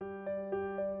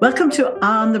Welcome to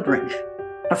On the Brink,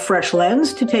 a fresh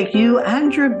lens to take you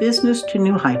and your business to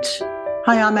new heights.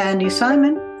 Hi, I'm Andy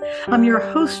Simon. I'm your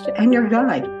host and your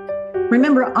guide.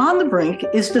 Remember, On the Brink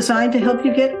is designed to help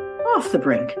you get off the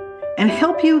brink and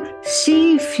help you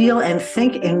see, feel, and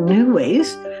think in new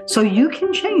ways so you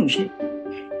can change.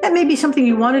 That may be something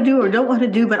you want to do or don't want to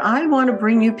do, but I want to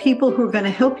bring you people who are going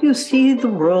to help you see the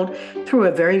world through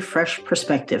a very fresh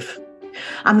perspective.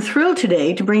 I'm thrilled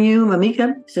today to bring you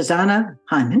Mimica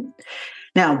Tsezana-Hyman.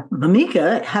 Now,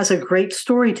 Mimica has a great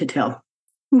story to tell.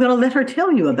 I'm going to let her tell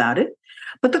you about it.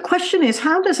 But the question is,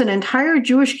 how does an entire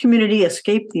Jewish community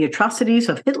escape the atrocities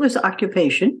of Hitler's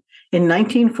occupation in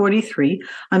 1943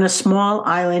 on a small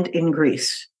island in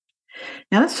Greece?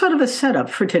 Now, that's sort of a setup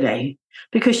for today,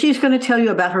 because she's going to tell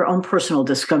you about her own personal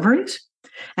discoveries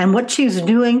and what she's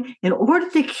doing in order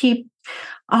to keep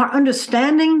our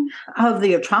understanding of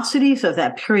the atrocities of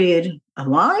that period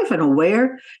alive and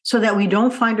aware so that we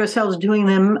don't find ourselves doing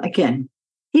them again,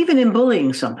 even in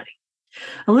bullying somebody.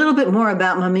 A little bit more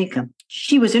about Mimica.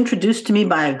 She was introduced to me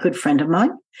by a good friend of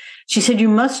mine. She said, "You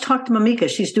must talk to Mimica.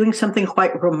 She's doing something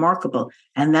quite remarkable,"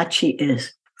 and that she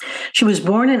is. She was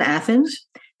born in Athens.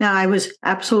 Now, I was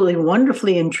absolutely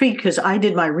wonderfully intrigued because I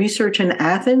did my research in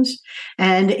Athens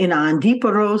and in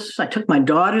Antiporos. I took my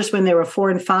daughters when they were 4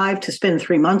 and 5 to spend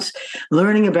 3 months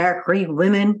learning about Greek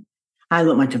women. I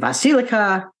went to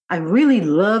Basilica. I really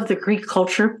love the Greek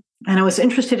culture, and I was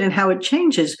interested in how it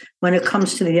changes when it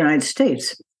comes to the United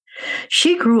States.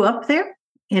 She grew up there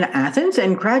in Athens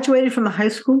and graduated from the high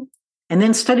school and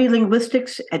then studied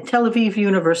linguistics at Tel Aviv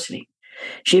University.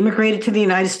 She immigrated to the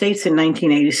United States in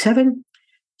 1987.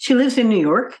 She lives in New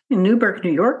York, in Newburgh,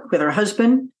 New York, with her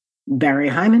husband, Barry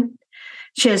Hyman.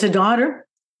 She has a daughter,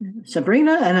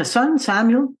 Sabrina, and a son,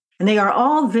 Samuel, and they are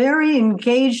all very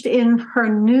engaged in her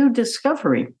new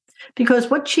discovery, because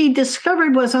what she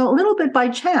discovered was a little bit by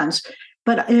chance,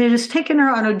 but it has taken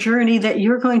her on a journey that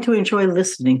you're going to enjoy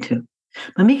listening to.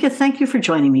 Mimica, thank you for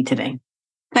joining me today.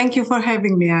 Thank you for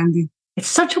having me, Andy. It's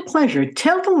such a pleasure.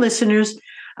 Tell the listeners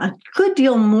a good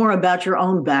deal more about your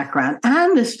own background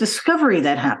and this discovery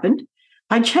that happened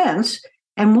by chance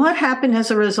and what happened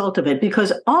as a result of it,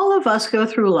 because all of us go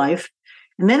through life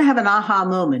and then have an aha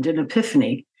moment, an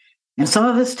epiphany. And some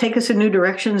of us take us in new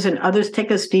directions and others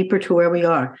take us deeper to where we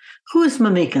are. Who is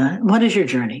Mimica? What is your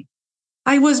journey?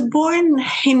 I was born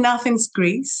in Athens,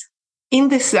 Greece.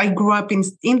 I grew up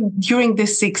during the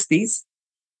 60s.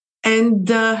 And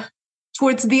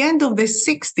towards the end of the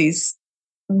 60s,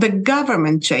 the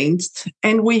government changed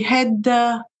and we had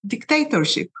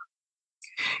dictatorship.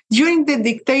 During the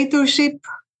dictatorship,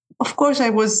 of course,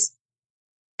 I was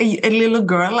a little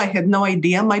girl. I had no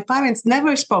idea. My parents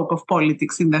never spoke of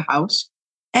politics in the house.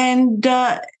 And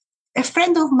a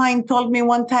friend of mine told me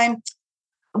one time,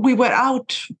 we were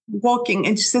out walking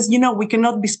and she says, we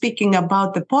cannot be speaking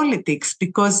about the politics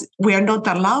because we are not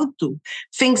allowed to.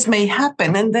 Things may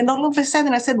happen. And then all of a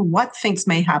sudden I said, what things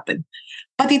may happen?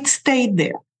 But it stayed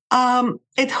there.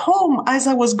 At home, as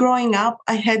I was growing up,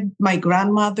 I had my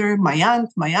grandmother, my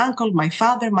aunt, my uncle, my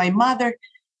father, my mother.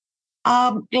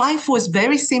 Life was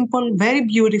very simple, very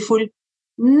beautiful,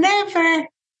 never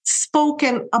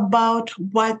spoken about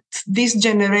what this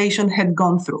generation had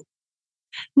gone through.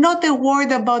 Not a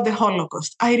word about the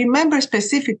Holocaust. I remember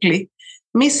specifically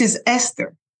Mrs.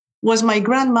 Esther was my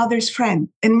grandmother's friend,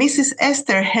 and Mrs.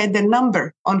 Esther had a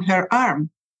number on her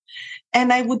arm.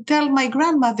 And I would tell my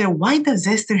grandmother, why does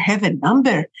Esther have a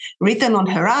number written on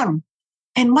her arm?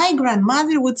 And my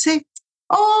grandmother would say,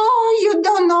 oh, you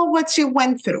don't know what she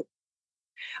went through.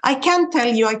 I can't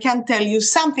tell you,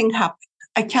 something happened.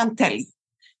 I can't tell you.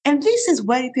 And this is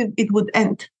where it would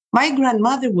end. My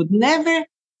grandmother would never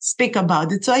speak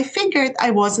about it. So I figured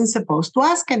I wasn't supposed to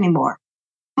ask anymore.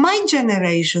 My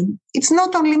generation, it's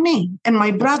not only me and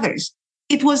my brothers.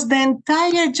 It was the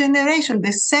entire generation,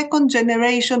 the second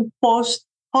generation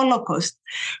post-Holocaust.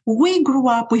 We grew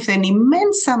up with an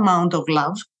immense amount of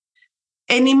love,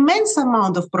 an immense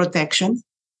amount of protection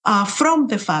from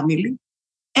the family,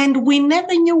 and we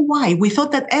never knew why. We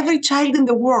thought that every child in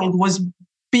the world was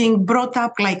being brought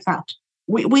up like that.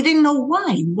 We didn't know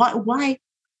why. Why?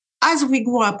 As we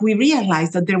grew up, we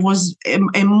realized that there was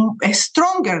a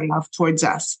stronger love towards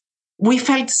us. We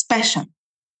felt special.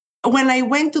 When I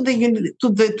went to Tel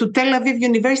Aviv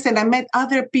University and I met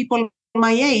other people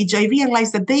my age, I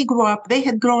realized that they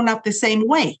had grown up the same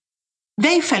way.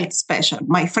 They felt special.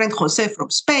 My friend Jose from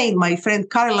Spain, my friend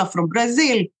Carla from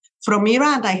Brazil, from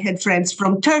Iran, I had friends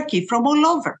from Turkey, from all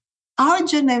over. Our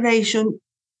generation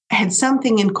had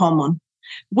something in common.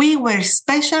 We were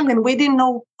special and we didn't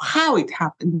know how it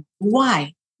happened.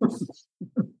 Why?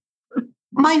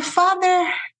 My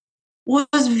father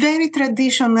was very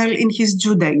traditional in his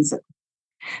Judaism.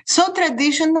 So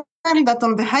traditional that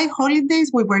on the high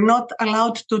holidays, we were not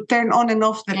allowed to turn on and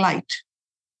off the light.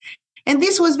 And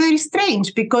this was very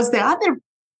strange because the other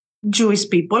Jewish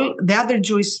people, the other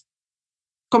Jewish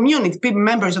community,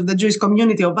 members of the Jewish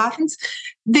community of Athens,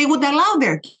 they would allow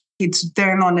their kids to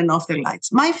turn on and off their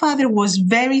lights. My father was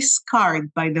very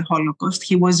scarred by the Holocaust.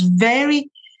 He was very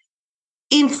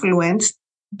influenced,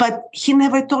 but he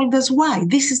never told us why.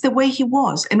 This is the way he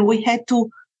was. And we had to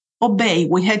obey.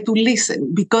 We had to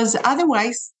listen because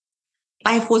otherwise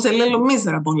life was a little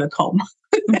miserable at home.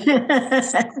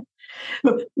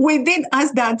 We did,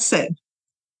 as Dad said.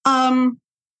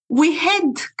 We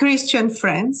had Christian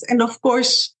friends. And of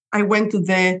course, I went to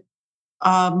the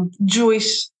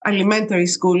Jewish elementary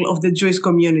school of the Jewish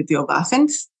community of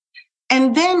Athens.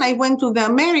 And then I went to the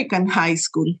American high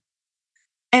school.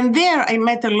 And there I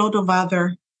met a lot of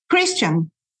other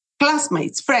Christian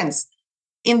classmates, friends.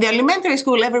 In the elementary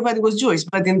school, everybody was Jewish.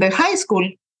 But in the high school,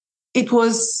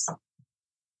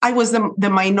 I was the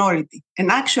minority. And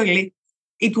actually,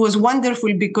 it was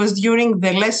wonderful because during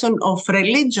the lesson of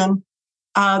religion,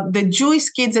 the Jewish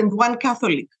kids and one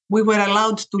Catholic, we were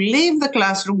allowed to leave the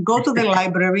classroom, go to the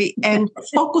library, and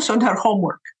focus on our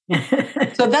homework.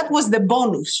 So that was the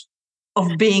bonus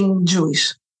of being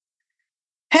Jewish.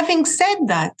 Having said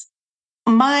that,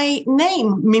 my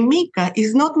name, Mimica,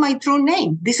 is not my true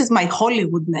name. This is my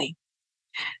Hollywood name.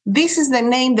 This is the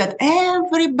name that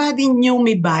everybody knew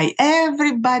me by.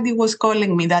 Everybody was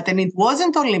calling me that, and it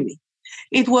wasn't only me.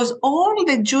 It was all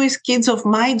the Jewish kids of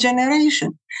my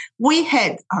generation. We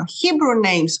had our Hebrew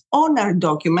names on our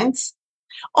documents,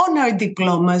 on our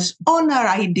diplomas, on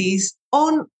our IDs,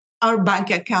 on our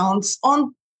bank accounts,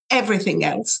 on everything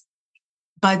else.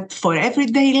 But for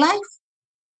everyday life,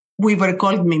 we were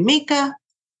called Mimica,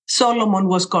 Solomon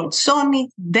was called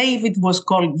Sonny, David was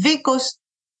called Vikos,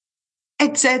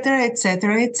 etc.,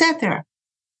 etc., etc.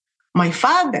 My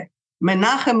father,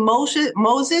 Menachem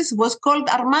Moses, was called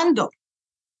Armando.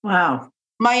 Wow.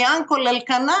 My uncle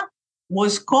Elkanah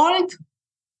was called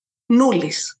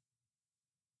Nulis.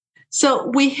 So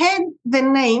we had the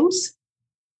names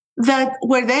that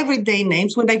were the everyday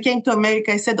names. When I came to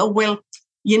America, I said, oh, well,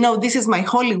 you know, this is my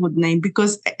Hollywood name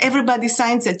because everybody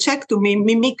signs a check to me,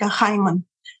 Tsezana-Hyman.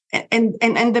 And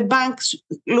the bank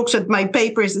looks at my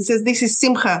papers and says, this is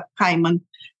Simcha-Hyman.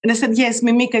 And I said, yes,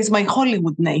 Mimica is my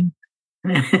Hollywood name.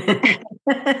 It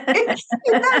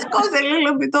does cause a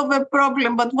little bit of a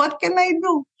problem, but what can I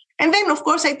do? And then, of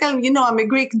course, I tell them, you know, I'm a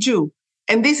Greek Jew.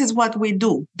 And this is what we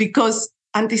do because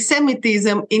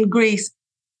anti-Semitism in Greece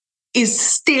is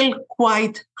still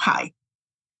quite high.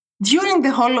 During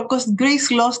the Holocaust,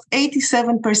 Greece lost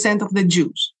 87% of the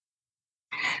Jews.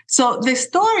 So the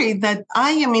story that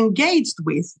I am engaged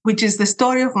with, which is the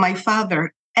story of my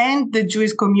father and the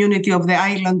Jewish community of the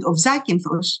island of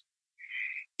Zakynthos,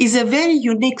 is a very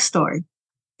unique story.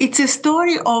 It's a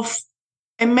story of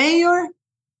a mayor,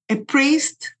 a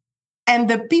priest, and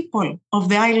the people of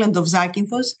the island of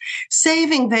Zakynthos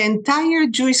saving the entire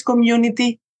Jewish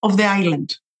community of the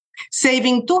island,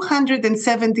 saving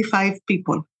 275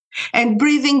 people and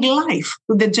breathing life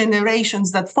to the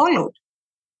generations that followed.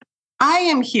 I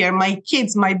am here, my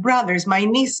kids, my brothers, my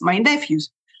niece, my nephews.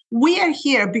 We are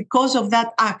here because of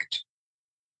that act.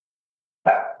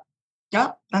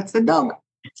 Yeah, that's the dog.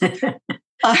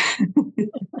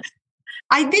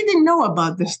 I didn't know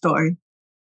about the story.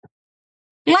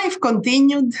 Life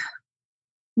continued.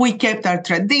 We kept our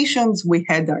traditions. We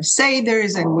had our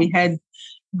seders and we had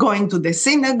going to the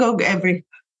synagogue every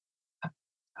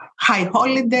high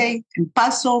holiday and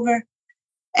Passover.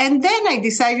 And then I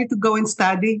decided to go and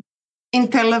study in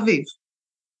Tel Aviv.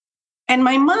 And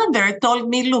my mother told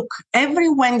me, look, every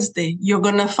Wednesday, you're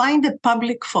going to find a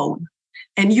public phone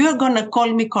and you're going to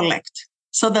call me collect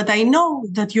so that I know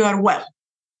that you are well.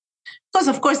 Because,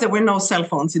 of course, there were no cell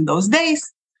phones in those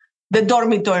days. The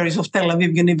dormitories of Tel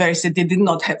Aviv University did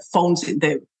not have phones in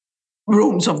the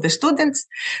rooms of the students.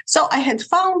 So I had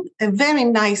found a very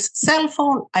nice cell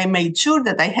phone. I made sure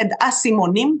that I had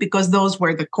asimonim because those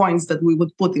were the coins that we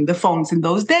would put in the phones in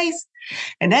those days.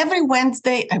 And every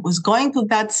Wednesday, I was going to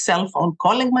that cell phone,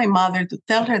 calling my mother to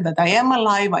tell her that I am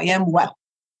alive, I am well.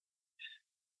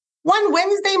 One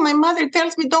Wednesday, my mother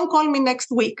tells me, don't call me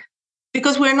next week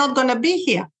because we're not going to be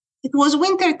here. It was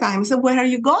winter time. So where are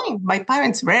you going? My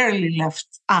parents rarely left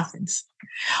Athens.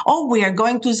 Oh, we are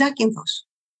going to Zakynthos.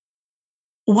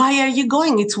 Why are you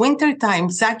going? It's winter time.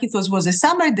 Zakynthos was a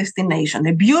summer destination,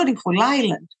 a beautiful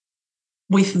island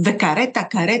with the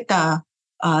careta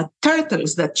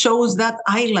turtles that chose that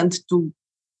island to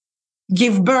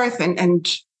give birth and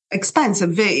expanse.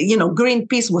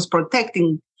 Greenpeace was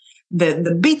protecting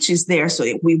the beach is there, so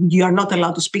you are not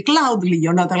allowed to speak loudly.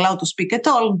 You're not allowed to speak at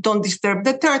all. Don't disturb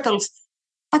the turtles.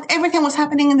 But everything was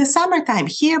happening in the summertime.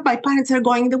 Here, my parents are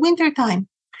going in the wintertime.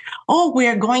 Oh, we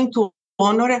are going to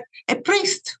honor a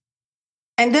priest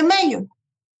and the mayor.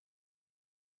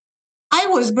 I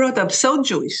was brought up so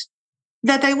Jewish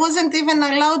that I wasn't even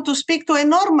allowed to speak to a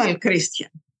normal Christian.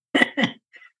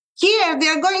 Here, they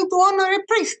are going to honor a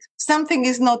priest. Something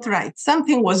is not right.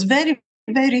 Something was very,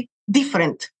 very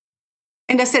different.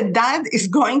 And I said, Dad is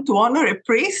going to honor a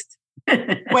priest?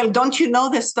 Well, don't you know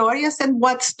the story? I said,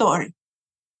 what story?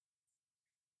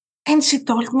 And she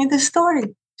told me the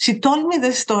story. She told me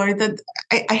the story that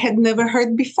I had never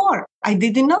heard before. I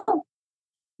didn't know.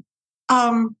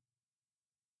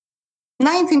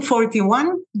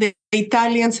 1941, the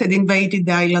Italians had invaded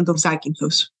the island of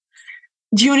Zakynthos.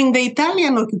 During the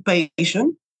Italian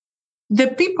occupation, the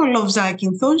people of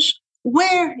Zakynthos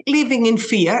were living in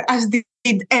fear, as did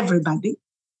everybody.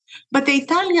 But the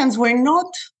Italians were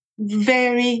not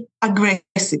very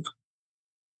aggressive.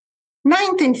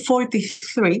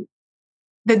 1943,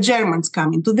 the Germans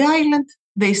come into the island.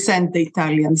 They send the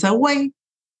Italians away.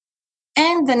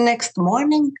 And the next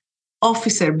morning,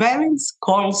 Officer Behrens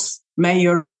calls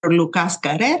Mayor Lucas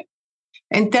Carrer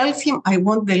and tells him, I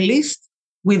want the list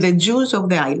with the Jews of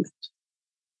the island.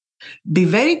 Be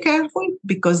very careful,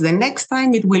 because the next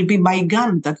time it will be my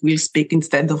gun that will speak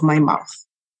instead of my mouth.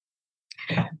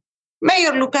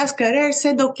 Mayor Lucas Carrer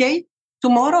said, okay,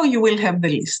 tomorrow you will have the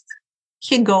list.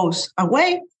 He goes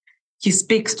away. He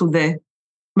speaks to the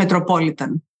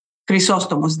Metropolitan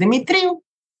Chrysostomos Dimitriou.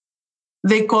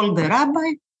 They call the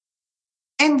rabbi,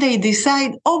 and they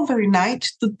decide overnight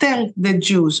to tell the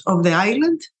Jews of the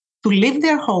island to leave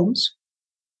their homes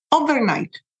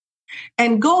overnight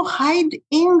and go hide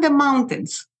in the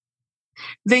mountains.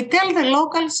 They tell the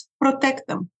locals, protect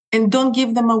them and don't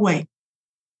give them away.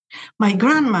 My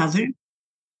grandmother,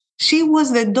 she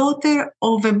was the daughter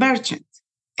of a merchant,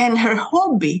 and her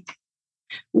hobby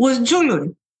was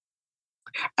jewelry.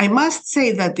 I must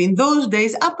say that in those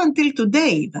days, up until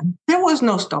today even, there was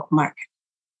no stock market.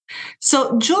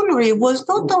 So jewelry was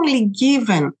not only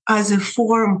given as a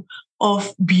form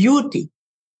of beauty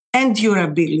and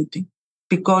durability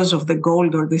because of the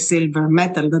gold or the silver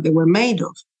metal that they were made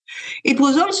of. It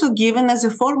was also given as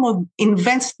a form of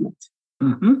investment,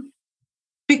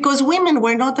 because women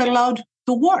were not allowed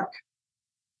to work.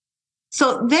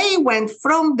 So they went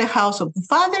from the house of the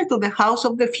father to the house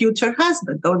of the future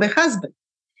husband or the husband.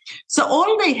 So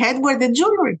all they had were the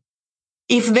jewelry.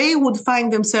 If they would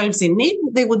find themselves in need,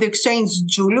 they would exchange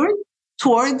jewelry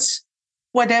towards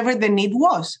whatever the need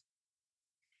was.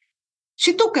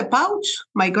 She took a pouch,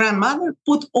 my grandmother,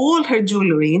 put all her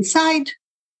jewelry inside,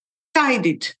 tied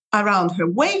it around her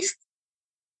waist,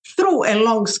 threw a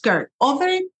long skirt over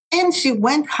it, and she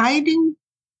went hiding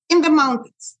in the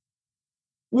mountains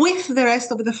with the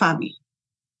rest of the family.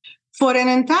 For an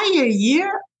entire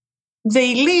year,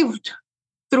 they lived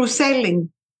through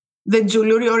selling the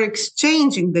jewelry or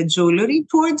exchanging the jewelry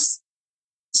towards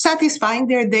satisfying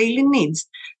their daily needs.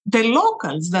 The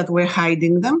locals that were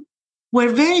hiding them were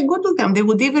very good to them. They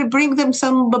would even bring them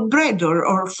some bread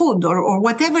or food or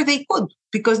whatever they could,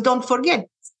 because don't forget,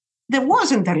 there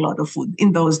wasn't a lot of food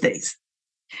in those days.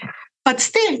 But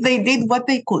still, they did what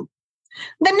they could.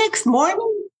 The next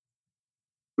morning,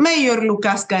 Mayor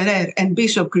Lucas Carrer and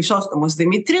Bishop Chrysostomos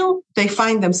Dimitriou, they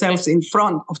find themselves in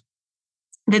front of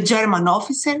the German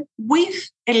officer with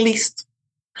a list.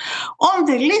 On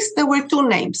the list, there were two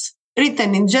names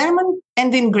written in German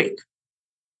and in Greek.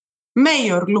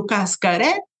 Mayor Lucas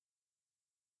Carrer,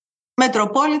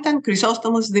 Metropolitan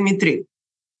Chrysostomos Dimitriou.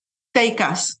 Take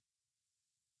us.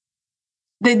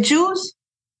 The Jews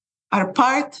are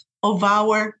part of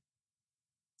our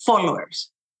followers.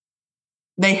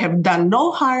 They have done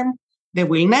no harm. They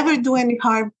will never do any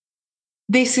harm.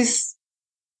 This is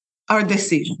our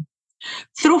decision.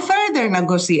 Through further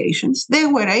negotiations, they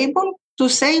were able to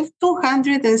save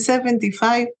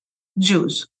 275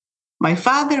 Jews. My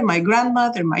father, my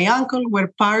grandmother, my uncle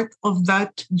were part of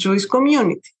that Jewish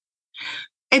community.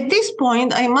 At this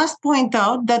point, I must point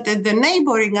out that at the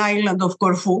neighboring island of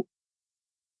Corfu,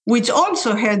 which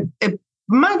also had a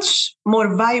much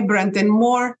more vibrant and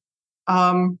more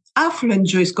affluent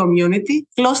Jewish community,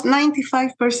 lost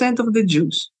 95% of the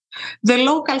Jews. The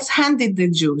locals handed the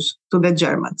Jews to the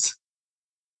Germans.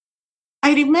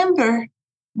 I remember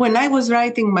when I was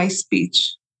writing my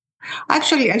speech,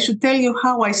 actually, I should tell you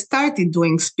how I started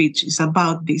doing speeches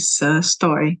about this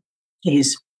story.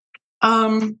 Please.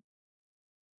 In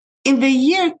the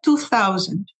year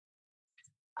 2000,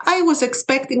 I was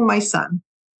expecting my son.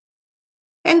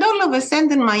 And all of a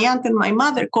sudden, my aunt and my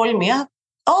mother called me up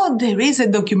oh, there is a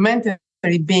documentary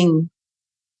being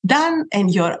done,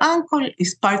 and your uncle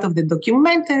is part of the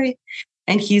documentary,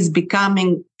 and he's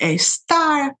becoming a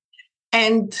star.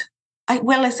 And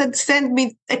I said, send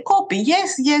me a copy.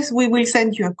 Yes, we will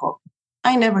send you a copy.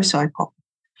 I never saw a copy.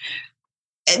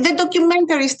 The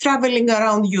documentary is traveling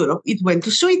around Europe. It went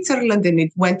to Switzerland, and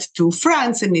it went to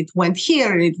France, and it went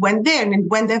here, and it went there, and it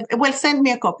went there. Well, send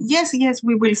me a copy. Yes,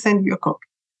 we will send you a copy.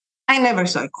 I never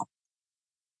saw a copy.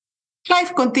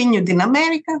 Life continued in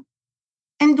America.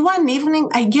 And one evening,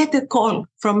 I get a call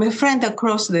from a friend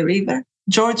across the river,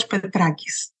 George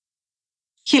Petrakis.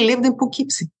 He lived in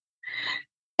Poughkeepsie.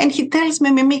 And he tells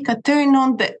me, Mimica, turn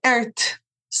on the Earth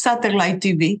satellite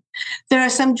TV. There are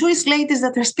some Jewish ladies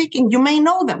that are speaking. You may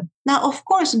know them. Now, of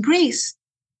course, Greece,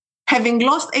 having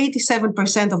lost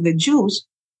 87% of the Jews,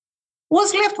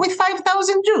 was left with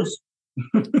 5,000 Jews.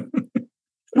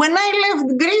 When I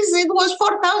left Greece, it was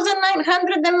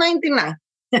 4,999,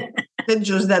 the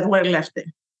Jews that were left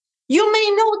there. You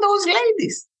may know those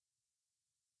ladies.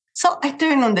 So I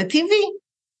turn on the TV,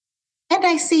 and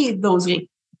I see those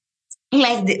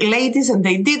ladies, and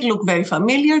they did look very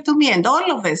familiar to me. And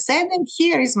all of a sudden,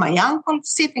 here is my uncle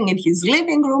sitting in his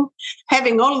living room,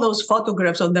 having all those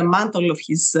photographs on the mantle of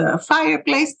his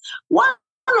fireplace. One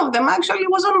of them actually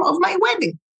was of my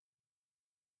wedding.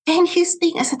 And he's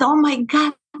speaking. I said, oh my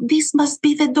God, this must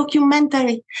be the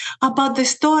documentary about the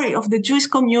story of the Jewish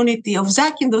community of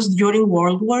Zakynthos during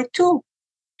World War II.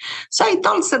 So I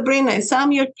told Sabrina and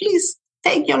Samuel, please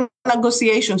take your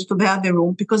negotiations to the other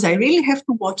room, because I really have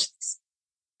to watch this.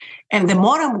 And the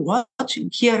more I'm watching,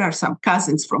 here are some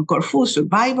cousins from Corfu,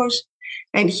 survivors,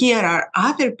 and here are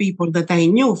other people that I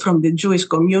knew from the Jewish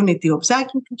community of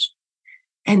Zakynthos.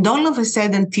 And all of a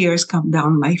sudden, tears come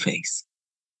down my face.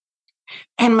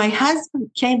 And my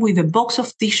husband came with a box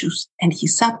of tissues, and he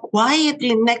sat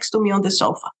quietly next to me on the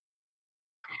sofa.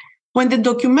 When the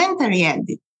documentary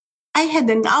ended, I had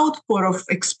an outpour of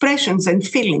expressions and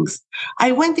feelings.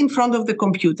 I went in front of the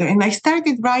computer, and I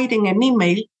started writing an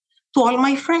email to all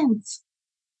my friends.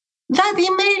 That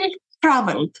email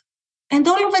traveled, and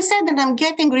all of a sudden, I'm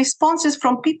getting responses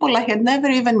from people I had never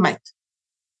even met.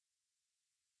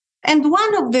 And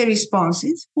one of the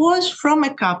responses was from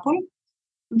a couple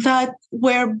that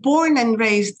were born and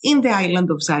raised in the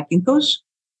island of Zakynthos.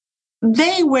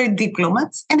 They were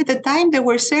diplomats, and at the time they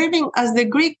were serving as the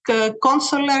Greek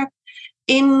consular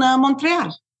in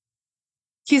Montreal.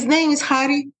 His name is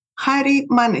Harry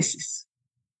Manesis.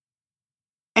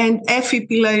 And Effie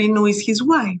Pilarinou is his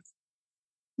wife.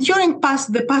 During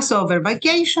the Passover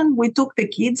vacation, we took the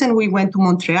kids and we went to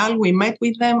Montreal. We met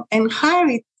with them, and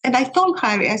I told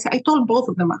both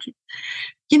of them actually,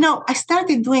 I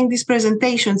started doing these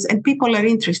presentations and people are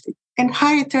interested. And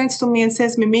Harry turns to me and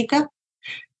says, Mimica,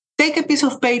 take a piece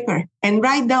of paper and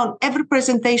write down every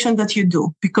presentation that you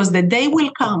do, because the day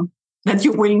will come that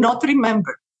you will not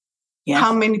remember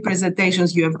how many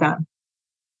presentations you have done.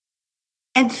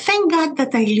 And thank God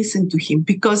that I listened to him,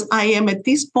 because I am at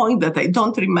this point that I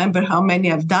don't remember how many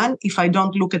I've done if I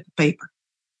don't look at the paper.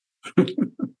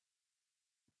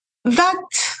 That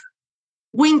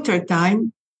winter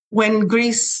time, when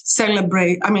Greece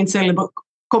commemorates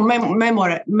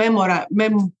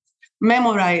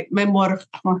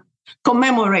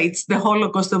the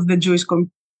Holocaust of the Jewish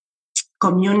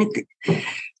community,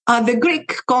 the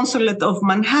Greek consulate of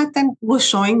Manhattan was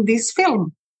showing this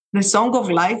film, The Song of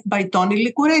Life by Tony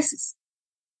Likouresis.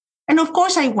 And of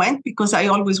course I went, because I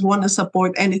always want to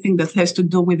support anything that has to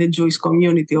do with the Jewish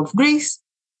community of Greece,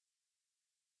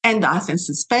 and Athens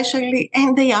especially,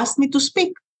 and they asked me to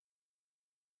speak.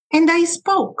 And I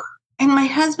spoke, and my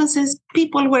husband says,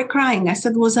 people were crying. I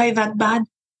said, was I that bad?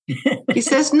 He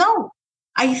says, no,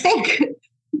 I think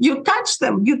you touched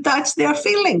them. You touched their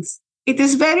feelings. It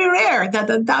is very rare that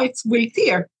adults will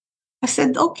tear. I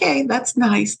said, okay, that's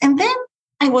nice. And then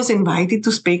I was invited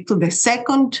to speak to the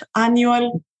second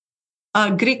annual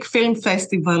Greek Film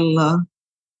Festival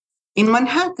in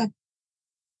Manhattan.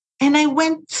 And I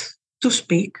went to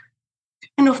speak.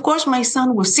 And of course, my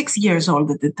son was 6 years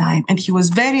old at the time, and he was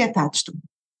very attached to me.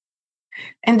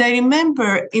 And I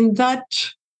remember in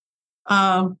that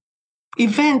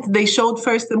event, they showed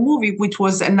first a movie, which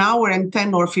was an hour and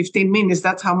 10 or 15 minutes.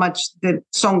 That's how much the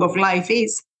Song of Life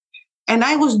is. And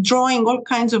I was drawing all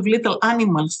kinds of little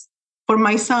animals for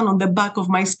my son on the back of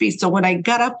my speech. So when I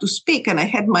got up to speak and I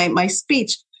had my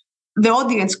speech, the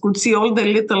audience could see all the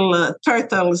little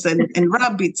turtles and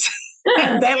rabbits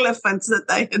and elephants that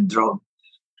I had drawn.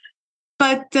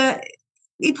 But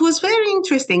it was very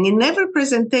interesting. In every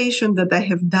presentation that I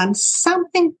have done,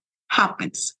 something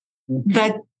happens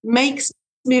that makes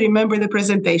me remember the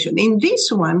presentation. In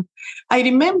this one, I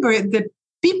remember that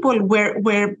people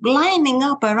were lining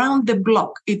up around the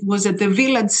block. It was at the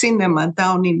Village Cinema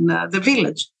down in the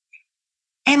village.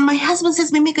 And my husband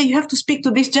says, Mimica, you have to speak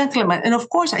to this gentleman. And of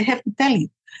course, I have to tell you,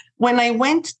 when I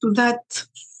went to that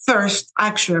first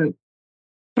actual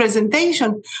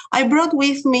presentation, I brought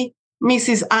with me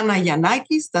Mrs. Anna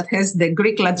Yanakis, that has the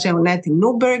Greek Lacheonet in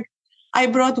Newburgh. I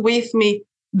brought with me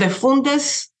the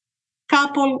Fundas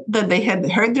couple, that they had the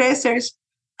hairdressers.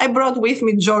 I brought with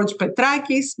me George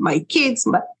Petrakis, my kids,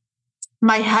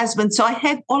 my husband. So I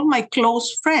had all my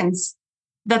close friends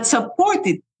that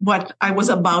supported what I was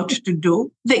about to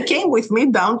do. They came with me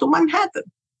down to Manhattan.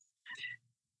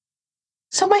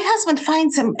 So my husband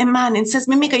finds a man and says,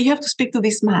 Mimica, you have to speak to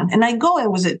this man. And I go, and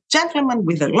it was a gentleman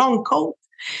with a long coat.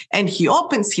 And he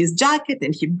opens his jacket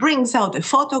and he brings out a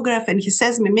photograph and he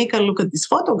says, Mimica, look at this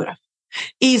photograph.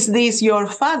 Is this your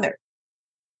father?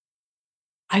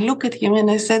 I look at him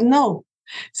and I said, no.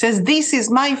 He says, this is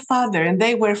my father and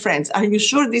they were friends. Are you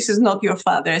sure this is not your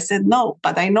father? I said, no,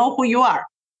 but I know who you are.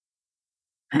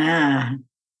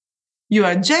 You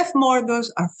are Jeff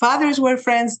Mordos. Our fathers were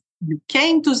friends. You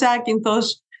came to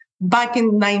Zakynthos back in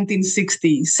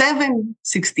 1967,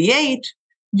 68.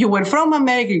 You were from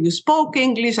America. You spoke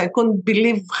English. I couldn't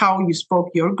believe how you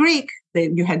spoke your Greek.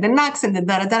 You had an accent and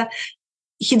da-da-da.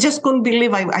 He just couldn't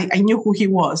believe I knew who he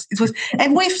was.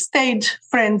 And we've stayed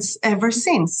friends ever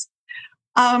since.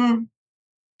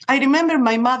 I remember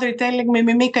my mother telling me,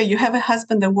 Mimica, you have a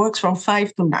husband that works from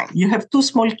 5 to 9. You have 2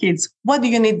 small kids. What do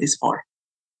you need this for?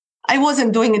 I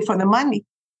wasn't doing it for the money.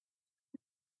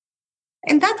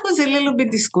 And that was a little bit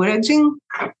discouraging.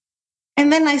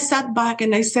 And then I sat back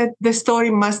and I said, the story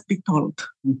must be told.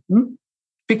 Mm-hmm.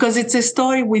 Because it's a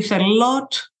story with a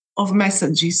lot of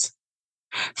messages.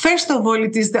 First of all,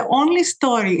 it is the only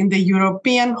story in the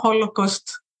European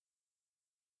Holocaust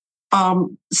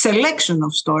selection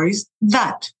of stories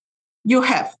that you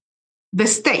have the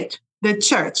state, the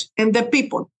church, and the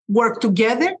people work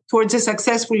together towards a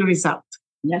successful result.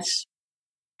 Yes.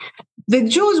 The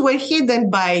Jews were hidden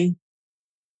by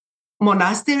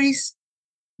monasteries,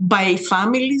 by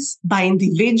families, by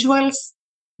individuals,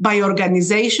 by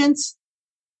organizations.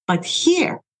 But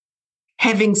here,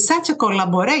 having such a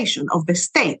collaboration of the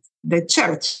state, the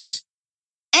church,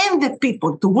 and the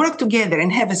people to work together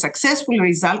and have a successful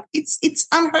result, it's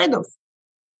unheard of.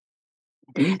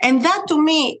 Mm-hmm. And that, to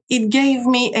me, it gave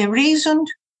me a reason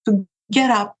to get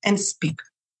up and speak.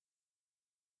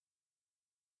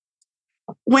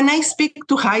 When I speak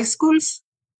to high schools,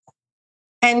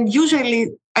 and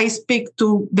usually I speak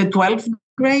to the 12th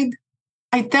grade,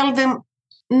 I tell them,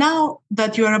 now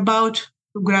that you're about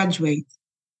to graduate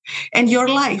and your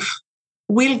life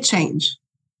will change,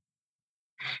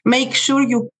 make sure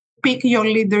you pick your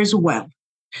leaders well,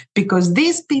 because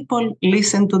these people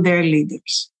listen to their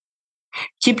leaders.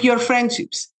 Keep your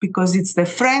friendships, because it's the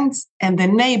friends and the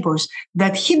neighbors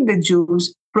that hid the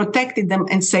Jews, protected them,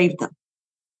 and saved them.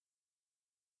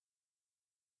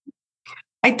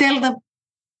 I tell them,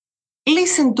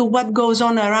 listen to what goes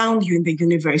on around you in the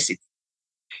university,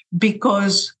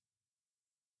 because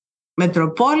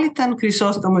Metropolitan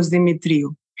Chrysostomos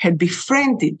Dimitriou had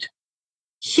befriended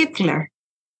Hitler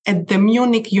at the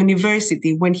Munich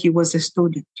University when he was a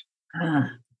student.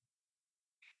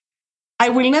 I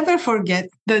will never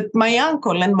forget that my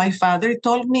uncle and my father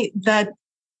told me that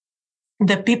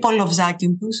the people of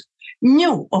Zakynthos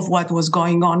knew of what was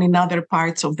going on in other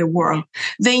parts of the world.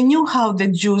 They knew how the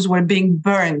Jews were being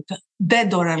burned,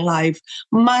 dead or alive,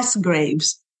 mass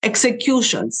graves,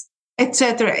 executions,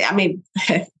 etc. I mean,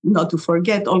 not to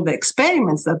forget all the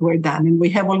experiments that were done, and we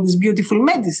have all this beautiful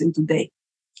medicine today.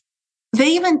 They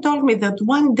even told me that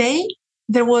one day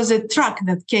there was a truck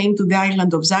that came to the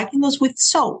island of Zakynthos with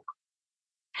soap.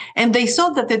 And they saw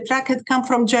that the truck had come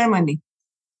from Germany.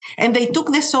 And they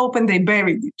took the soap and they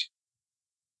buried it,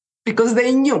 because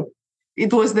they knew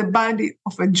it was the body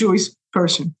of a Jewish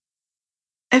person.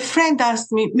 A friend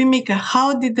asked me, Mimica,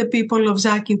 how did the people of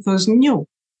Zakynthos knew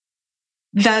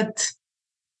that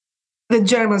the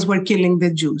Germans were killing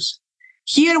the Jews?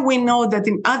 Here we know that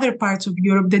in other parts of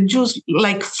Europe, the Jews,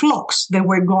 like flocks, they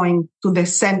were going to the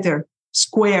center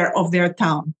square of their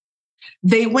town.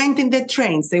 They went in the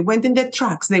trains, they went in the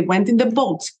trucks, they went in the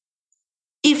boats.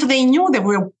 If they knew they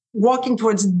were walking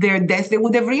towards their death, they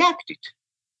would have reacted.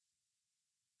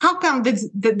 How come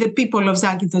the people of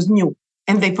Zakynthos knew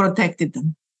and they protected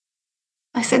them?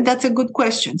 I said, that's a good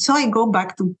question. So I go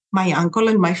back to my uncle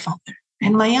and my father.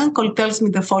 And my uncle tells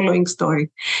me the following story.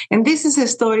 And this is a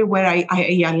story where I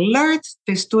alert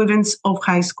the students of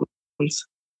high schools.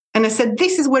 And I said,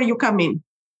 this is where you come in.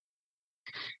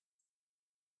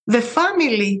 The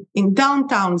family in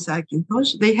downtown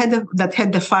Zakynthos, that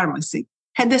had the pharmacy,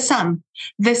 had a son.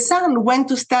 The son went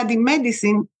to study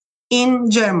medicine in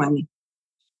Germany.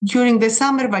 During the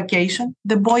summer vacation,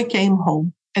 the boy came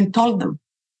home and told them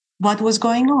what was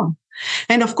going on.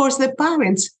 And of course, the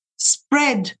parents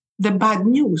spread the bad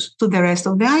news to the rest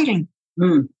of the island.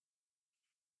 Mm.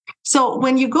 So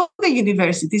when you go to the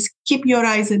universities, keep your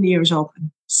eyes and ears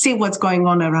open. See what's going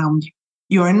on around you.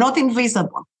 You are not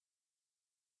invisible.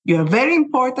 You are very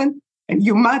important and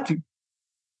you matter.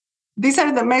 These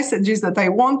are the messages that I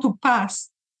want to pass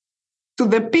to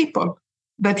the people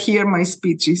that hear my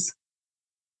speeches.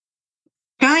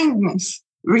 Kindness,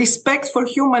 respect for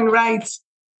human rights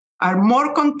are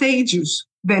more contagious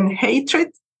than hatred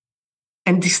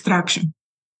and destruction.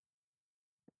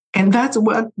 And that's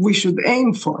what we should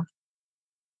aim for.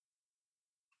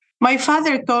 My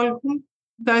father told me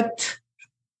that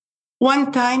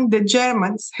one time the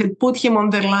Germans had put him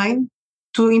on the line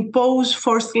to impose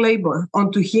forced labor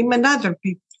onto him and other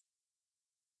people.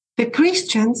 The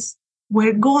Christians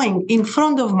were going in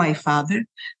front of my father,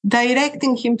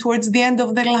 directing him towards the end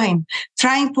of the line,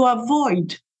 trying to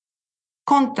avoid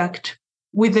contact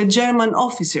with the German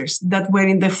officers that were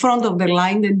in the front of the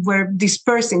line and were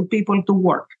dispersing people to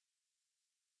work.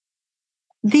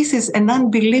 This is an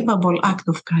unbelievable act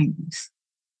of kindness.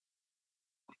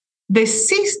 The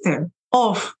sister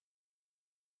of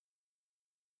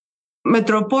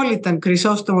Metropolitan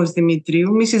Chrysostomos Dimitriou,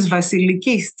 Mrs.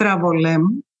 Vasiliki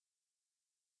Stravolemou,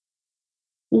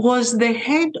 was the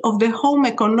head of the home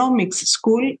economics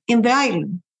school in the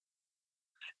island.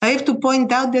 I have to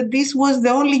point out that this was the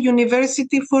only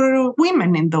university for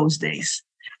women in those days.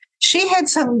 She had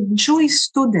some Jewish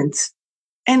students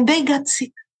and they got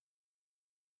sick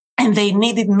and they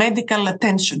needed medical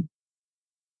attention.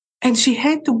 And she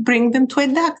had to bring them to a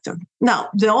doctor. Now,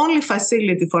 the only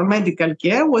facility for medical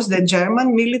care was the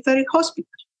German military hospital.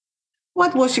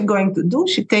 What was she going to do?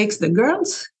 She takes the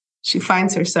girls. She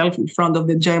finds herself in front of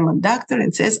the German doctor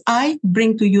and says, I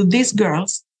bring to you these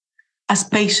girls as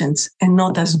patients and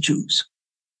not as Jews.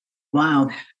 Wow.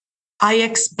 I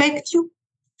expect you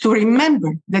to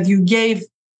remember that you gave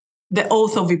the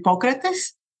oath of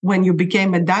Hippocrates when you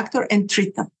became a doctor and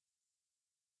treat them.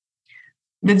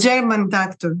 The German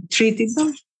doctor treated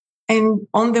them, and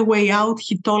on the way out,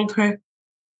 he told her,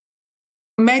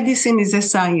 medicine is a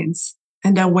science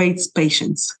and awaits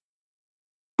patience,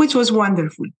 which was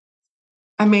wonderful.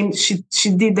 I mean, she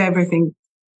did everything.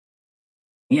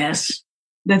 Yes.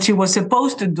 That she was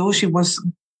supposed to do. She was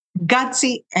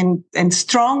gutsy and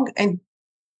strong, and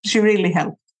she really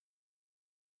helped.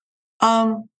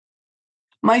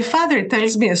 My father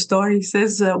tells me a story. He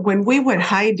says, when we were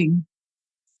hiding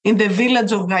in the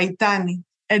village of Gaitani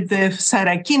at the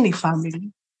Sarakini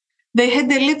family, they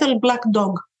had a little black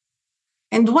dog.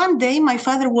 And one day, my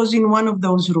father was in one of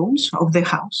those rooms of the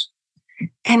house,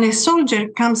 and a soldier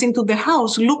comes into the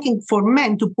house looking for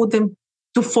men to put them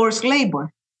to forced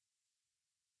labor.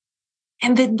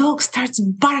 And the dog starts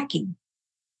barking.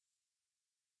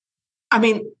 I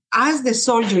mean, as the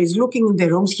soldier is looking in the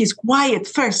rooms, he's quiet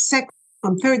first, second,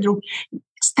 third room,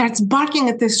 starts barking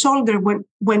at the soldier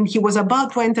when he was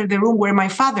about to enter the room where my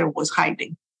father was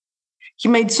hiding. He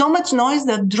made so much noise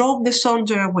that drove the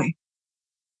soldier away.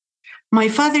 My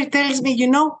father tells me,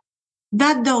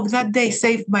 that dog that day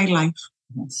saved my life.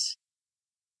 Yes.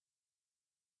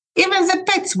 Even the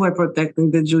pets were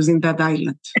protecting the Jews in that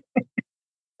island.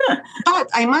 But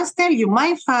I must tell you,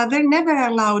 my father never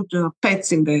allowed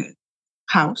pets in the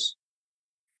house.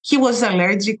 He was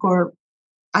allergic, or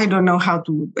I don't know how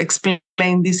to explain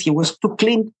this. He was too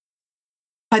clean.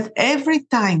 But every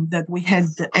time that we had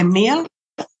a meal,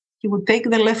 he would take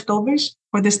the leftovers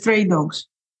for the stray dogs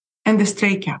and the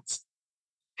stray cats.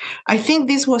 I think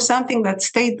this was something that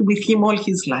stayed with him all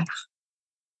his life.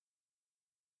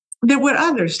 There were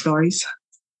other stories,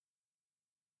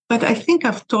 but I think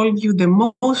I've told you the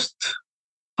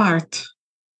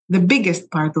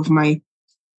biggest part of my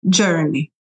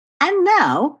journey. And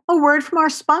now, a word from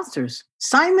our sponsors,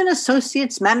 Simon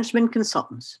Associates Management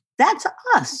Consultants. That's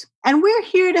us. And we're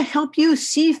here to help you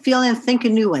see, feel, and think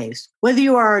in new ways. Whether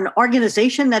you are an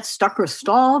organization that's stuck or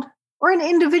stalled, or an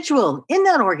individual in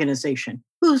that organization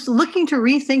who's looking to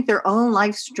rethink their own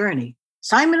life's journey,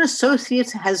 Simon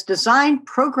Associates has designed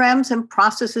programs and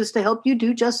processes to help you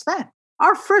do just that.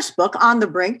 Our first book, On the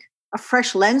Brink, A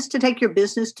Fresh Lens to Take Your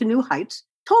Business to New Heights,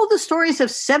 told the stories of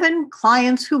 7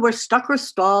 clients who were stuck or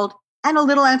stalled, and a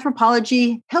little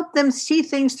anthropology helped them see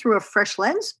things through a fresh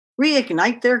lens,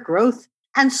 reignite their growth,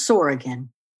 and soar again.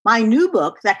 My new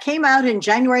book that came out in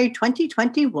January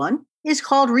 2021 is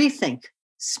called Rethink,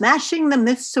 Smashing the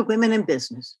Myths of Women in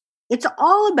Business. It's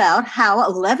all about how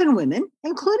 11 women,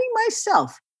 including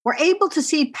myself, were able to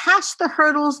see past the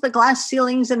hurdles, the glass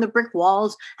ceilings, and the brick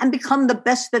walls and become the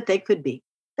best that they could be.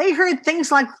 They heard things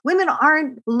like women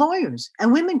aren't lawyers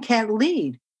and women can't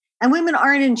lead and women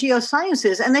aren't in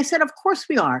geosciences. And they said, of course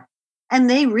we are. And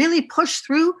they really pushed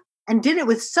through and did it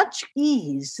with such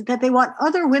ease that they want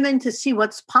other women to see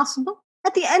what's possible.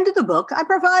 At the end of the book, I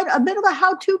provide a bit of a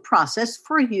how-to process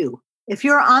for you. If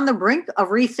you're on the brink of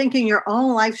rethinking your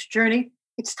own life's journey,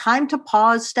 it's time to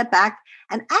pause, step back,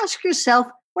 and ask yourself,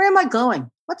 where am I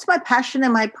going? What's my passion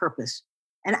and my purpose?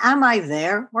 And am I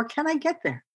there or can I get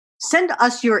there? Send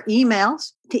us your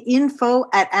emails to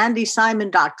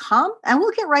info@andysimon.com and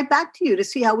we'll get right back to you to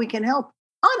see how we can help.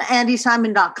 On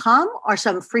andysimon.com are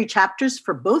some free chapters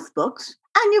for both books.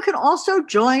 And you can also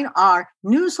join our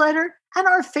newsletter and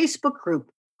our Facebook group,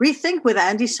 Rethink with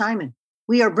Andy Simon.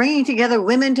 We are bringing together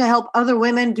women to help other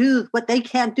women do what they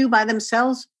can't do by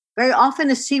themselves, very often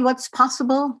to see what's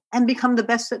possible and become the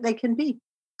best that they can be.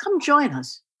 Come join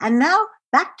us. And now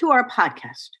back to our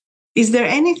podcast. Is there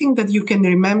anything that you can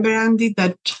remember, Andy,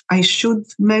 that I should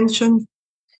mention?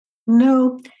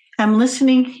 No, I'm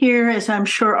listening here, as I'm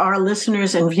sure our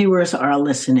listeners and viewers are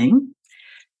listening.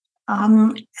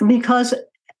 Because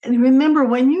remember,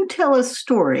 when you tell a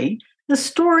story, the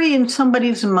story in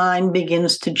somebody's mind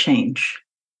begins to change.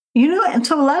 You know, and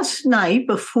so last night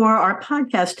before our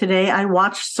podcast today, I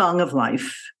watched Song of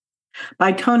Life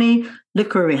by Tony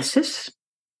Licorices.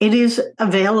 It is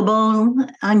available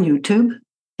on YouTube.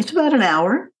 It's about an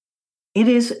hour. It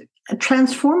is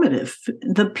transformative.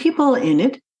 The people in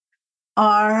it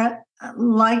are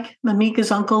like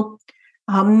Mimica's uncle.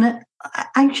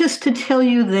 Just to tell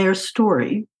you their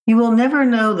story, you will never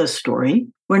know the story.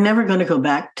 We're never going to go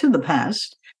back to the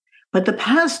past, but the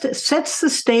past sets the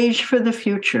stage for the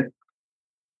future.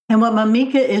 And what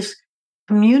Mimica is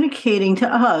communicating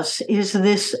to us is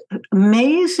this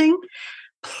amazing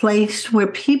place where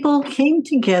people came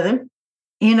together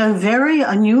in a very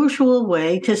unusual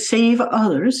way to save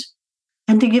others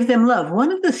and to give them love.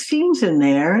 One of the scenes in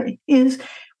there is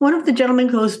one of the gentlemen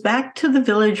goes back to the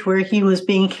village where he was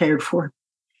being cared for.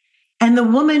 And the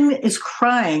woman is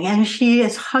crying and she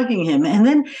is hugging him. And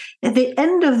then at the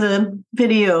end of the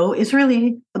video is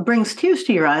really brings tears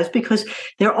to your eyes because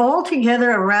they're all together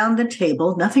around the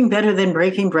table, nothing better than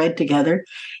breaking bread together.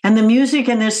 And the music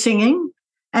and they're singing.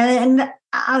 And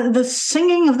the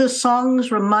singing of the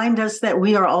songs remind us that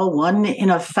we are all one in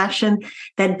a fashion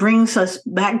that brings us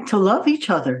back to love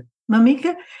each other.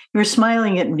 Mimica, you're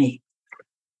smiling at me.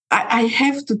 I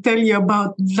have to tell you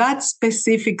about that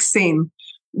specific scene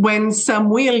when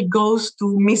Samuel goes to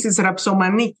Mrs.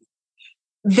 Rapsomaniki.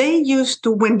 They used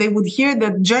to, when they would hear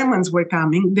that Germans were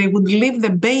coming, they would leave the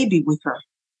baby with her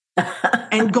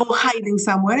and go hiding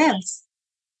somewhere else.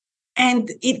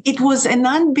 And it was an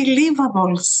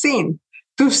unbelievable scene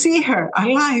to see her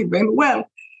alive and well,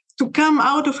 to come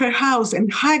out of her house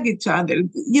and hug each other.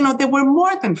 You know, they were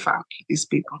more than family, these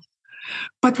people.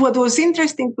 But what was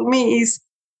interesting to me is,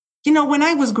 you know, when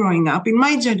I was growing up, in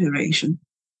my generation,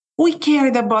 we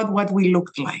cared about what we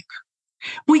looked like.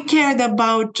 We cared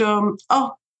about,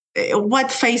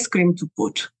 what face cream to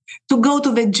put, to go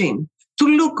to the gym, to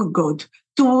look good.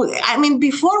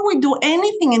 Before we do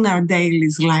anything in our daily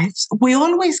lives, we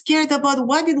always cared about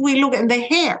what did we look, and the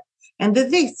hair, and the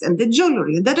this, and the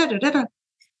jewelry, and da-da-da-da-da.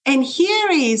 And here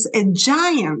is a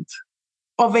giant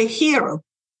of a hero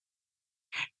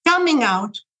coming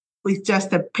out with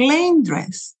just a plain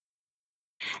dress.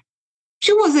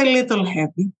 She was a little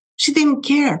heavy. She didn't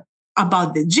care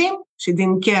about the gym. She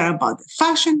didn't care about the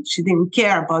fashion. She didn't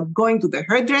care about going to the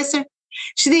hairdresser.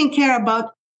 She didn't care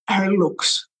about her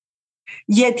looks.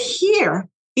 Yet here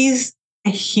is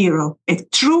a hero, a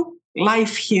true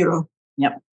life hero.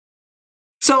 Yep.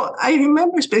 So I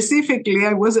remember specifically,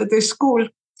 I was at a school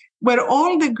where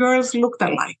all the girls looked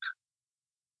alike.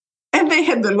 And they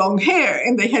had the long hair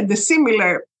and they had the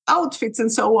similar outfits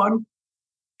and so on.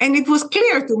 And it was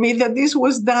clear to me that this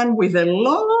was done with a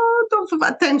lot of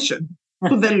attention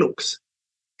to the looks.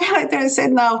 And I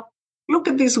said, now, look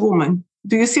at this woman.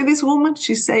 Do you see this woman?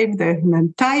 She saved an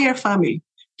entire family.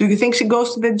 Do you think she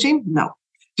goes to the gym? No.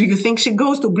 Do you think she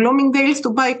goes to Bloomingdale's to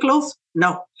buy clothes?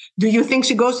 No. Do you think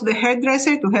she goes to the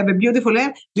hairdresser to have a beautiful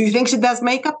hair? Do you think she does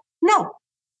makeup? No.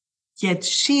 Yet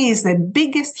she is the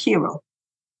biggest hero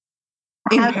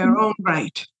in her own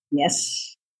right. Yes.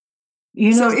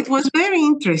 So it was very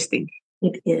interesting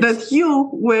that you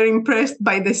were impressed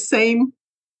by the same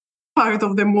part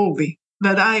of the movie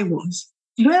that I was.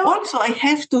 Well, also, I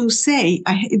have to say,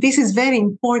 this is very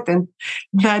important,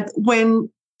 that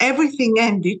when everything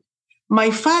ended,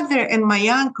 my father and my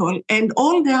uncle and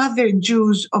all the other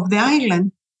Jews of the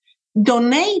island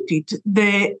donated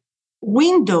the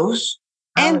windows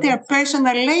and their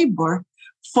personal labor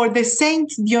for the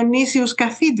Saint Dionysius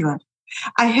Cathedral.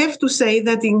 I have to say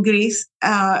that in Greece,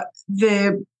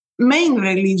 the main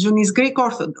religion is Greek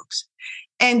Orthodox.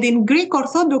 And in Greek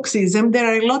Orthodoxism, there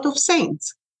are a lot of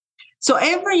saints. So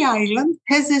every island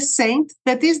has a saint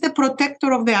that is the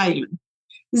protector of the island.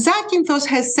 Zakynthos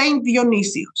has Saint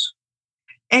Dionysius.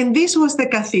 And this was the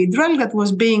cathedral that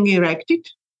was being erected.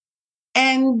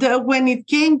 And when it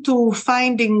came to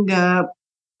finding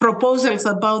proposals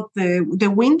about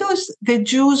the windows, the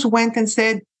Jews went and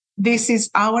said, this is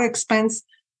our expense.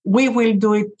 We will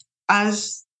do it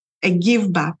as a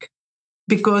give back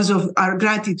because of our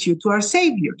gratitude to our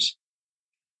saviors.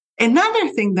 Another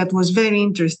thing that was very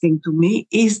interesting to me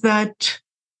is that,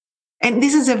 and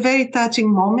this is a very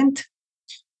touching moment,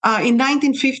 in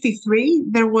 1953,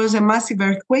 there was a massive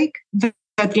earthquake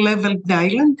that leveled the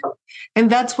island. And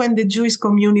that's when the Jewish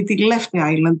community left the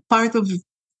island. Part of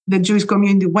the Jewish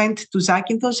community went to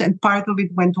Zakynthos and part of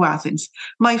it went to Athens.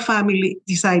 My family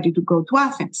decided to go to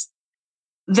Athens.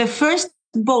 The first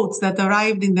boats that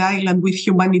arrived in the island with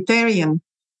humanitarian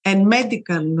and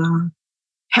medical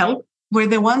help were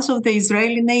the ones of the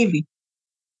Israeli Navy.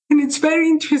 And it's very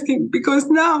interesting because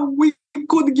now we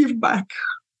could give back.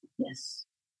 Yes.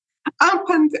 Up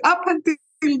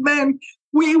until then,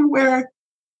 we were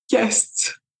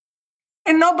guests.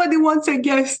 And nobody wants a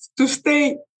guest to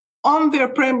stay on their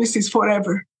premises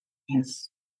forever. Yes.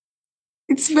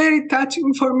 It's very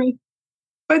touching for me.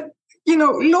 But,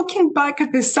 looking back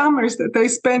at the summers that I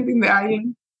spent in the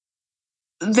island,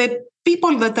 the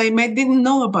people that I met didn't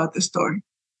know about the story.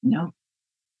 No.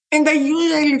 And I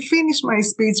usually finish my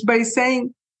speech by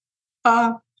saying,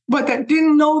 but I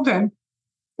didn't know them.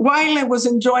 While I was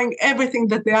enjoying everything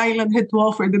that the island had to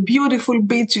offer, the beautiful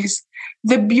beaches,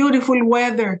 the beautiful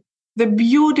weather, the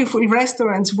beautiful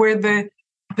restaurants where the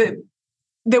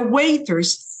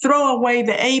waiters throw away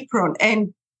the apron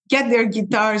and get their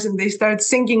guitars and they start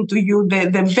singing to you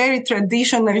the very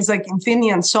traditional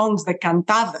Zakynthinian songs, the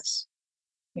cantadas.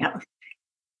 Yeah.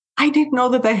 I didn't know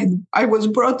that I was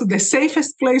brought to the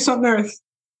safest place on earth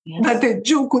that a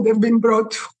Jew could have been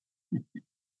brought to.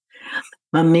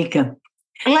 Mimica.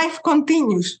 Life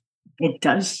continues. It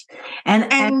does.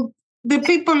 And the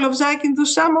people of Zakynthos,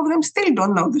 some of them still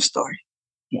don't know the story.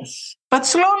 Yes. But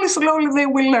slowly, they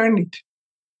will learn it.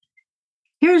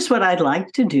 Here's what I'd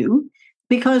like to do,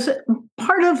 because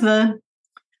part of the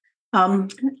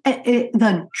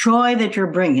joy that you're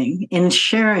bringing in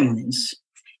sharing this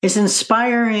is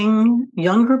inspiring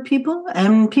younger people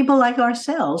and people like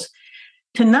ourselves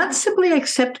to not simply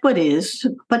accept what is,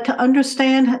 but to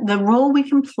understand the role we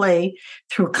can play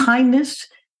through kindness,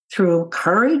 through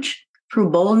courage, through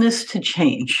boldness to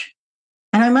change.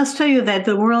 And I must tell you that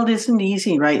the world isn't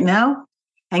easy right now,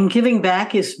 and giving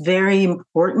back is very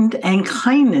important, and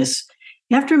kindness.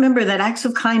 You have to remember that acts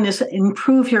of kindness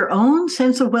improve your own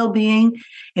sense of well-being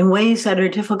in ways that are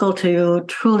difficult to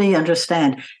truly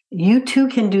understand. You too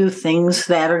can do things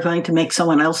that are going to make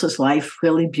someone else's life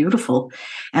really beautiful.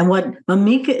 And what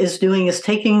Mimica is doing is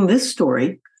taking this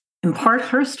story, in part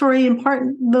her story, in part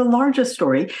the larger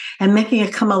story, and making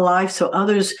it come alive so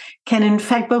others can, in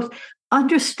fact, both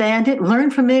understand it,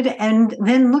 learn from it, and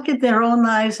then look at their own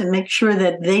lives and make sure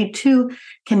that they too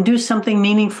can do something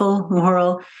meaningful,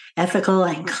 moral, ethical,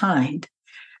 and kind.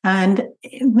 And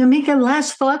Mimica,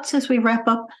 last thoughts as we wrap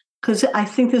up, because I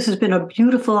think this has been a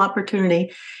beautiful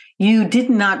opportunity. You did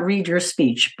not read your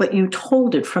speech, but you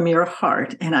told it from your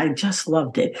heart, and I just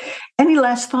loved it. Any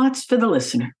last thoughts for the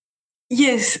listener?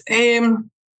 Yes.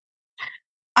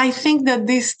 I think that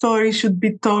this story should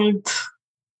be told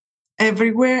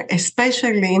everywhere,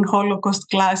 especially in Holocaust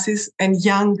classes and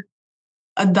young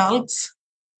adults.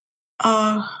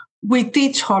 We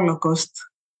teach Holocaust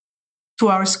to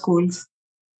our schools,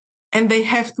 and they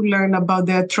have to learn about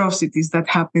the atrocities that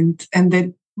happened and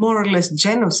the more or less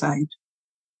genocide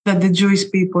that the Jewish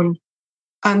people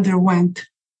underwent.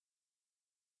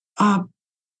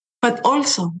 But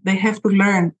also, they have to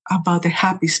learn about a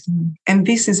happy story, and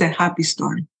this is a happy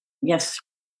story. Yes.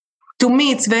 To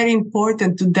me, it's very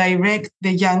important to direct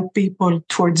the young people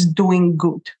towards doing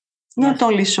good, not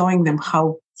only showing them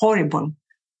how horrible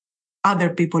other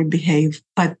people behave,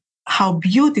 but how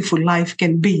beautiful life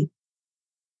can be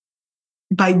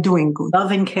by doing good.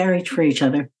 Love and care for each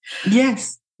other.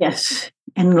 Yes. Yes.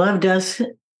 And love does.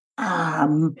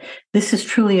 This is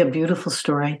truly a beautiful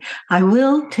story. I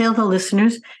will tell the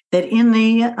listeners that in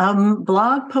the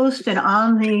blog post and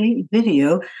on the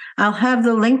video, I'll have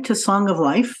the link to Song of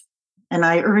Life, and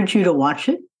I urge you to watch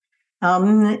it.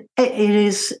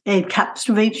 It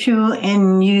captivates you,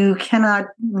 and you cannot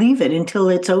leave it until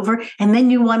it's over. And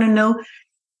then you want to know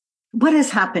what has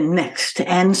happened next?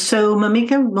 And so,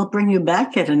 Mimica, we'll bring you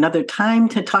back at another time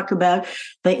to talk about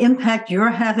the impact you're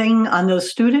having on those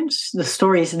students, the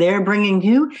stories they're bringing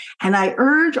you. And I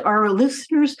urge our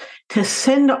listeners to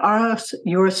send us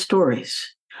your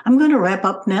stories. I'm going to wrap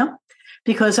up now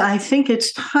because I think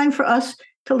it's time for us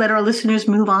to let our listeners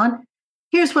move on.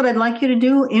 Here's what I'd like you to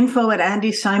do.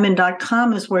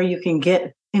 info@andysimon.com is where you can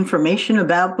get information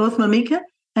about both Mimica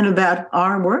and about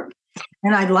our work.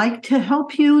 And I'd like to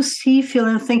help you see, feel,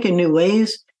 and think in new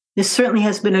ways. This certainly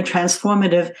has been a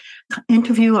transformative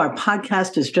interview. Our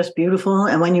podcast is just beautiful.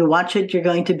 And when you watch it, you're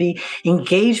going to be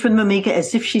engaged with Mimica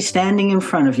as if she's standing in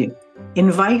front of you.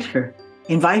 Invite her.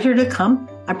 Invite her to come.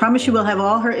 I promise you we'll have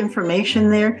all her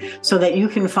information there so that you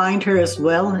can find her as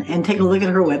well and take a look at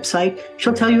her website.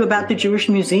 She'll tell you about the Jewish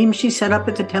museum she set up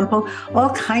at the temple, all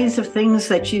kinds of things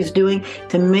that she's doing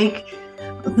to make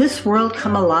this world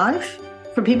come alive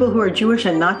for people who are Jewish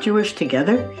and not Jewish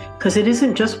together, because it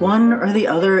isn't just one or the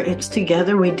other. It's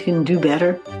together we can do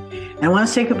better. And I want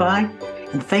to say goodbye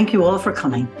and thank you all for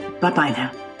coming. Bye-bye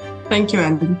now. Thank you,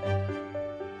 Andy.